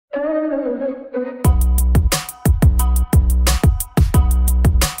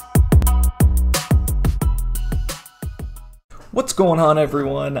What's going on,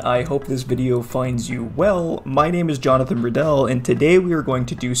 everyone? I hope this video finds you well. My name is Jonathan Riddell, and today we are going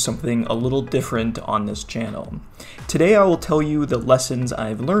to do something a little different on this channel. Today I will tell you the lessons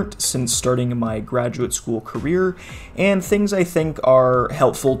I've learned since starting my graduate school career, and things I think are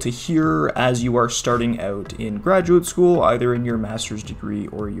helpful to hear as you are starting out in graduate school, either in your master's degree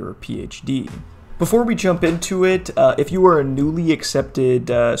or your PhD. Before we jump into it, if you are a newly accepted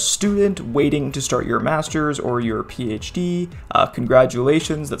student waiting to start your master's or your PhD,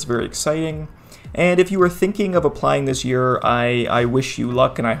 congratulations, that's very exciting. And if you are thinking of applying this year, I wish you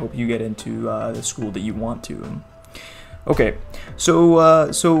luck and I hope you get into the school that you want to. Okay,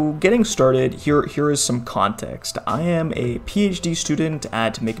 so getting started, here is some context. I am a PhD student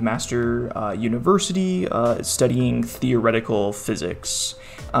at McMaster University studying theoretical physics.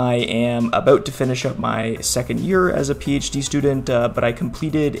 I am about to finish up my second year as a PhD student, but I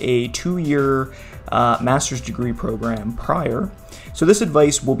completed a 2-year master's degree program prior. So this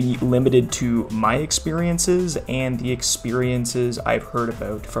advice will be limited to my experiences and the experiences I've heard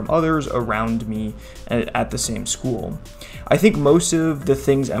about from others around me at the same school. I think most of the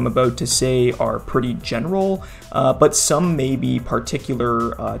things I'm about to say are pretty general, but some may be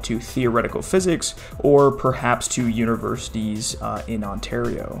particular to theoretical physics or perhaps to universities in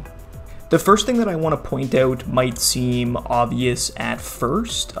Ontario. The first thing that I want to point out might seem obvious at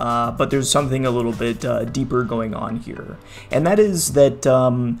first, but there's something a little bit deeper going on here. And that is that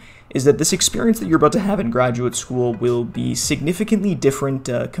this experience that you're about to have in graduate school will be significantly different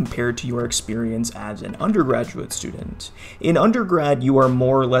compared to your experience as an undergraduate student. In undergrad, you are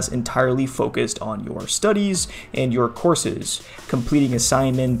more or less entirely focused on your studies and your courses, completing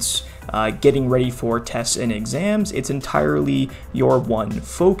assignments, getting ready for tests and exams. It's entirely your one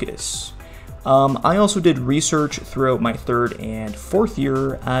focus. I also did research throughout my 3rd and 4th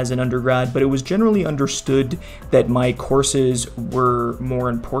year as an undergrad, but it was generally understood that my courses were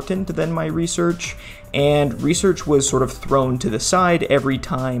more important than my research, and research was sort of thrown to the side every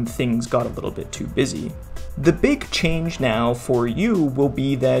time things got a little bit too busy. The big change now for you will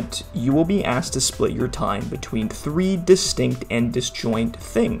be that you will be asked to split your time between 3 distinct and disjoint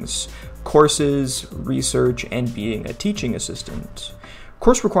things: courses, research, and being a teaching assistant.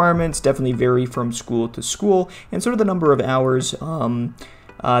 Course requirements definitely vary from school to school, and sort of the number of hours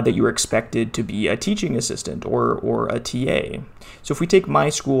that you're expected to be a teaching assistant or a TA. So if we take my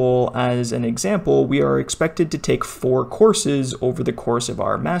school as an example, we are expected to take 4 courses over the course of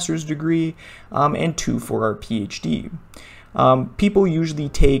our master's degree and 2 for our PhD. People usually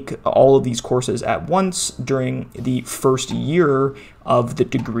take all of these courses at once during the first year of the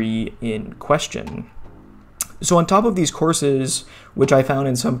degree in question. So on top of these courses, which I found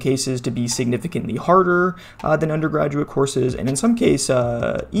in some cases to be significantly harder than undergraduate courses, and in some cases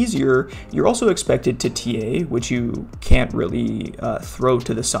easier, you're also expected to TA, which you can't really throw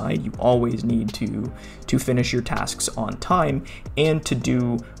to the side. You always need to finish your tasks on time, and to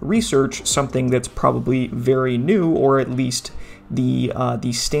do research, something that's probably very new, or at least the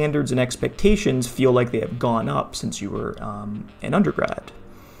standards and expectations feel like they have gone up since you were an undergrad.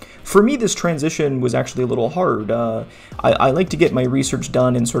 For me, this transition was actually a little hard. I like to get my research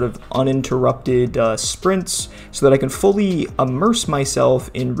done in sort of uninterrupted sprints so that I can fully immerse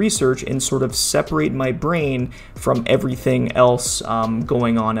myself in research and sort of separate my brain from everything else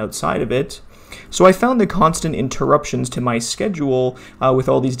going on outside of it. So I found the constant interruptions to my schedule with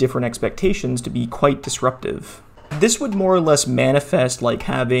all these different expectations to be quite disruptive. This would more or less manifest like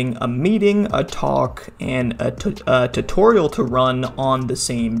having a meeting, a talk, and a tutorial to run on the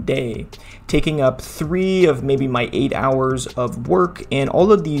same day, taking up 3 of maybe my 8 hours of work, and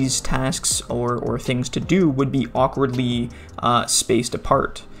all of these tasks or things to do would be awkwardly spaced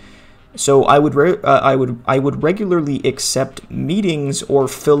apart. So I would regularly accept meetings or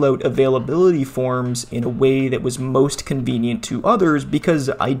fill out availability forms in a way that was most convenient to others because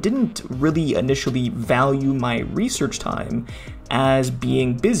I didn't really initially value my research time as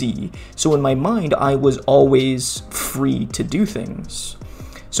being busy. So in my mind, I was always free to do things.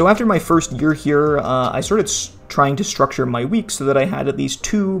 So after my first year here, I started trying to structure my week so that I had at least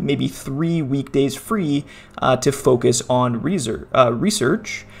 2, maybe 3 weekdays free to focus on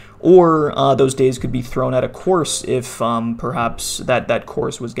research. Or those days could be thrown at a course if perhaps that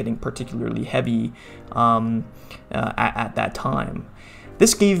course was getting particularly heavy at that time.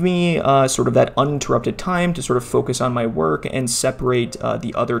 This gave me sort of that uninterrupted time to sort of focus on my work and separate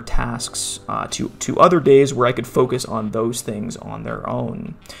the other tasks to other days where I could focus on those things on their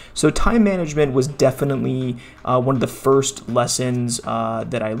own. So time management was definitely one of the first lessons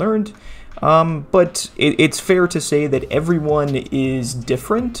that I learned. But it's fair to say that everyone is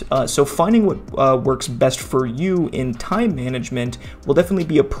different, so finding what works best for you in time management will definitely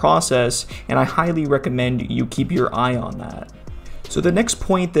be a process, and I highly recommend you keep your eye on that. So the next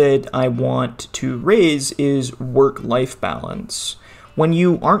point that I want to raise is work-life balance. When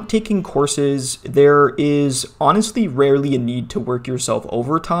you aren't taking courses, there is honestly rarely a need to work yourself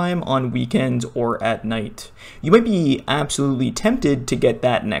overtime on weekends or at night. You might be absolutely tempted to get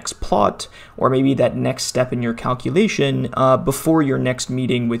that next plot or maybe that next step in your calculation before your next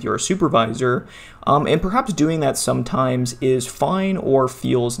meeting with your supervisor, and perhaps doing that sometimes is fine or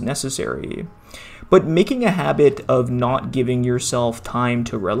feels necessary. But making a habit of not giving yourself time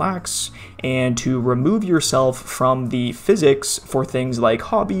to relax and to remove yourself from the physics for things like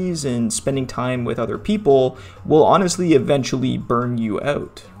hobbies and spending time with other people will honestly eventually burn you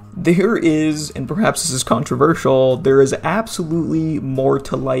out. There is, and perhaps this is controversial, there is absolutely more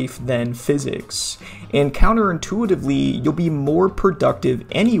to life than physics. And counterintuitively, you'll be more productive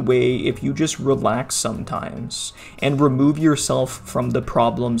anyway if you just relax sometimes and remove yourself from the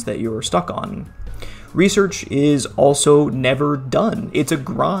problems that you're stuck on. Research is also never done. It's a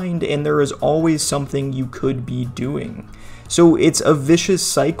grind, and there is always something you could be doing. So it's a vicious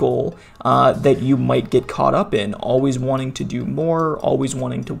cycle that you might get caught up in, always wanting to do more, always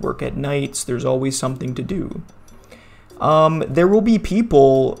wanting to work at nights. There's always something to do. There will be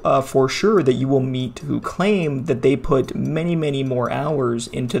people for sure that you will meet who claim that they put many, many more hours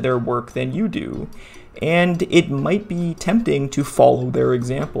into their work than you do, and it might be tempting to follow their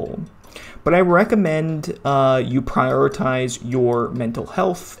example. But I recommend you prioritize your mental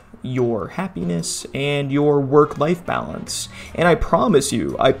health, your happiness, and your work-life balance. And I promise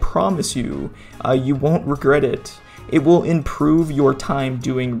you, you won't regret it. It will improve your time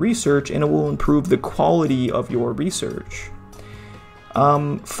doing research, and it will improve the quality of your research.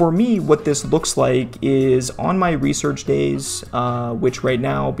 For me, what this looks like is on my research days, which right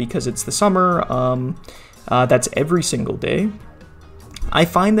now, because it's the summer, that's every single day. I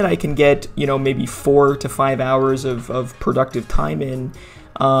find that I can get, maybe 4 to 5 hours of productive time in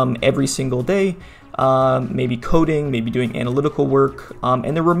every single day, maybe coding, maybe doing analytical work,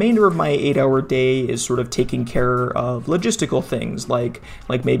 and the remainder of my 8-hour day is sort of taking care of logistical things, like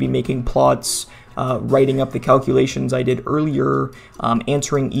maybe making plots, writing up the calculations I did earlier,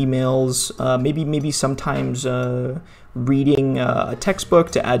 answering emails, maybe sometimes reading a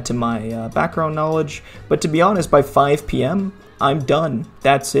textbook to add to my background knowledge. But to be honest, by 5 p.m., I'm done.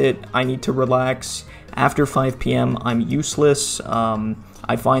 That's it. I need to relax. After 5 p.m., I'm useless.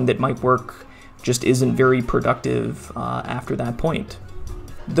 I find that my work just isn't very productive after that point.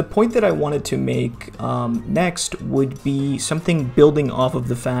 The point that I wanted to make next would be something building off of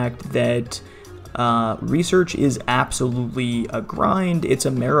the fact that research is absolutely a grind. It's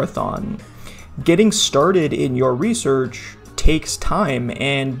a marathon. Getting started in your research takes time,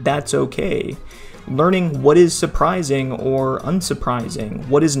 and that's okay. Learning what is surprising or unsurprising,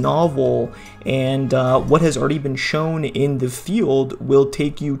 what is novel, and what has already been shown in the field will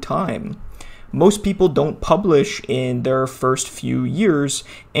take you time. Most people don't publish in their first few years,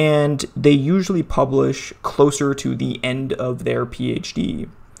 and they usually publish closer to the end of their PhD.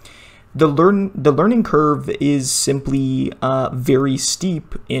 The learning curve is simply very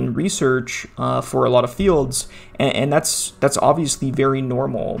steep in research for a lot of fields, and that's obviously very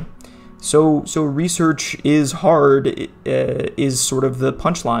normal. So research is hard, is sort of the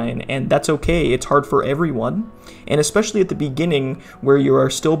punchline, and that's okay. It's hard for everyone, and especially at the beginning where you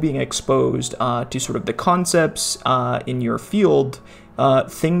are still being exposed to sort of the concepts in your field,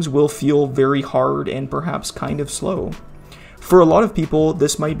 things will feel very hard and perhaps kind of slow. For a lot of people,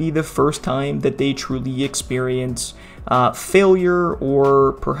 this might be the first time that they truly experience failure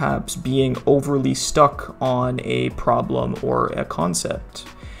or perhaps being overly stuck on a problem or a concept.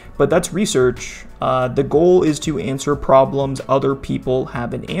 But that's research. The goal is to answer problems other people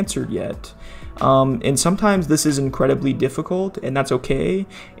haven't answered yet. And sometimes this is incredibly difficult, and that's okay.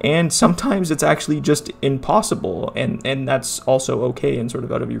 And sometimes it's actually just impossible, and that's also okay and sort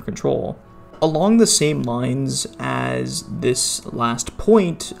of out of your control. Along the same lines as this last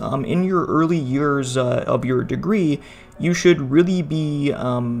point, in your early years of your degree, you should really be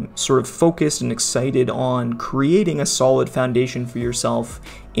sort of focused and excited on creating a solid foundation for yourself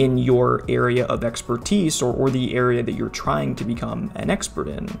in your area of expertise or the area that you're trying to become an expert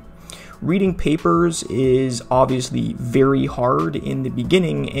in. Reading papers is obviously very hard in the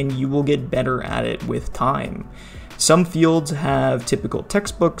beginning, and you will get better at it with time. Some fields have typical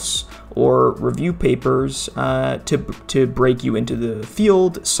textbooks or review papers to break you into the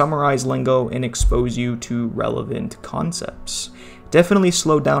field, summarize lingo, and expose you to relevant concepts. Definitely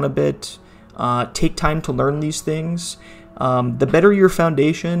slow down a bit, take time to learn these things. The better your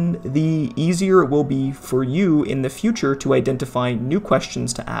foundation, the easier it will be for you in the future to identify new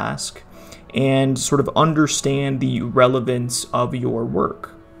questions to ask and sort of understand the relevance of your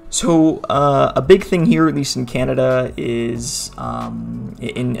work. So a big thing here, at least in Canada, is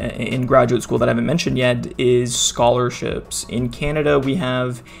in graduate school that I haven't mentioned yet, is scholarships. In Canada, we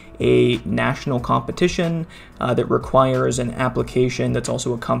have a national competition that requires an application that's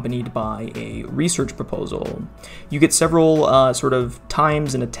also accompanied by a research proposal. You get several sort of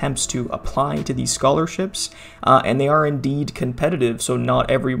times and attempts to apply to these scholarships, and they are indeed competitive, so not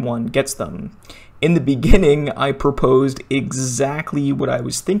everyone gets them. In the beginning, I proposed exactly what I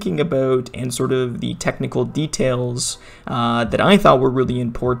was thinking about and sort of the technical details that I thought were really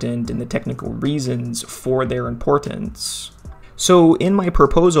important and the technical reasons for their importance. So in my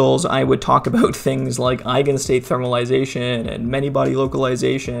proposals, I would talk about things like eigenstate thermalization and many-body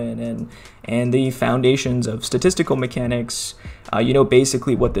localization and the foundations of statistical mechanics,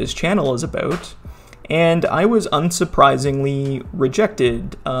 basically what this channel is about. And I was unsurprisingly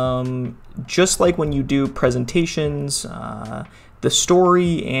rejected. Just like when you do presentations, the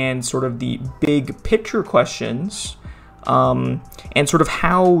story and sort of the big picture questions, and sort of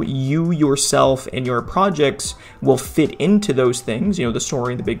how you yourself and your projects will fit into those things, the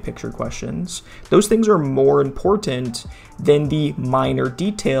story and the big picture questions. Those things are more important than the minor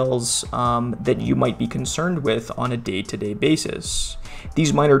details that you might be concerned with on a day-to-day basis.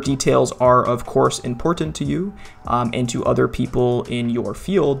 These minor details are, of course, important to you and to other people in your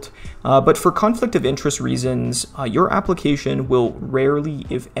field, but for conflict of interest reasons, your application will rarely,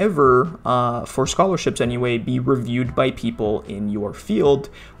 if ever, for scholarships anyway, be reviewed by people in your field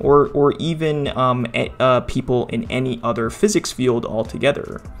or even people in any other physics field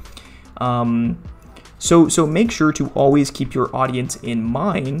altogether. So make sure to always keep your audience in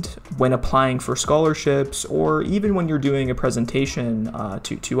mind when applying for scholarships or even when you're doing a presentation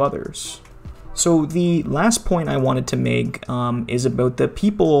to others. So the last point I wanted to make is about the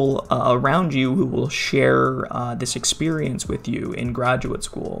people around you who will share this experience with you in graduate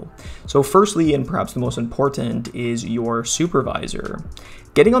school. So firstly, and perhaps the most important, is your supervisor.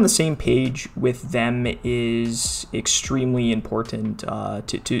 Getting on the same page with them is extremely important,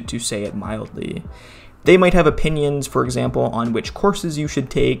 to say it mildly. They might have opinions, for example, on which courses you should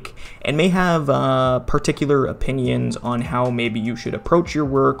take, and may have particular opinions on how maybe you should approach your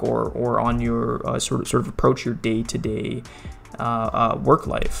work or on your sort of approach your day-to-day work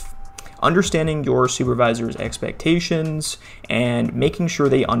life. Understanding your supervisor's expectations and making sure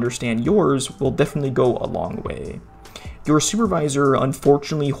they understand yours will definitely go a long way. Your supervisor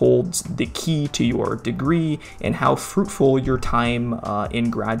unfortunately holds the key to your degree and how fruitful your time in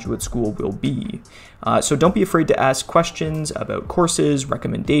graduate school will be. So don't be afraid to ask questions about courses,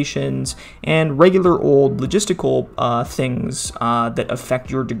 recommendations, and regular old logistical things that affect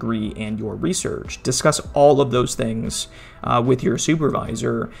your degree and your research. Discuss all of those things with your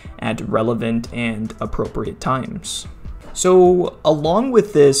supervisor at relevant and appropriate times. So along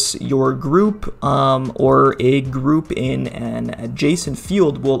with this, your group or a group in an adjacent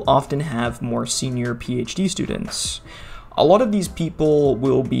field will often have more senior PhD students. A lot of these people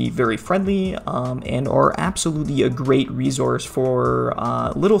will be very friendly and are absolutely a great resource for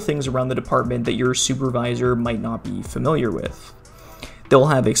little things around the department that your supervisor might not be familiar with. They'll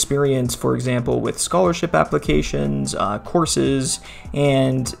have experience, for example, with scholarship applications, courses,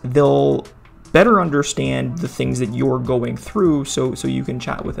 and they'll better understand the things that you're going through so you can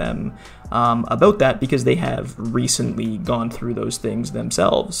chat with them about that because they have recently gone through those things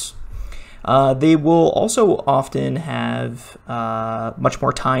themselves. They will also often have much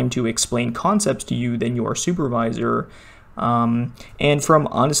more time to explain concepts to you than your supervisor. And from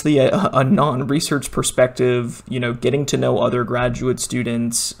honestly a non-research perspective, getting to know other graduate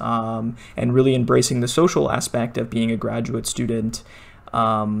students and really embracing the social aspect of being a graduate student,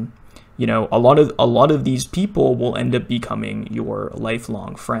 a lot of these people will end up becoming your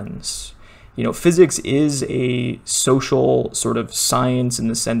lifelong friends. Physics is a social sort of science in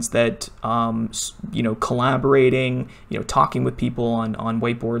the sense that, collaborating, talking with people on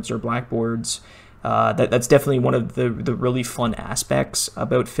whiteboards or blackboards, that's definitely one of the really fun aspects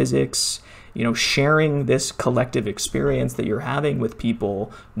about physics. Sharing this collective experience that you're having with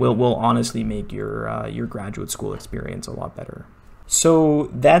people will honestly make your graduate school experience a lot better. So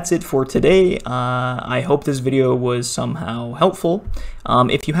that's it for today. I hope this video was somehow helpful.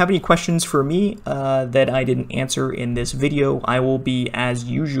 If you have any questions for me that I didn't answer in this video, I will be, as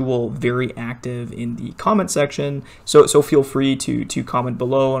usual, very active in the comment section. So feel free to comment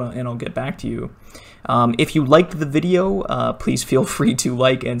below and I'll get back to you. If you liked the video, please feel free to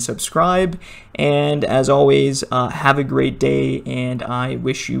like and subscribe. And as always, have a great day, and I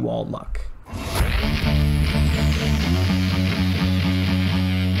wish you all luck.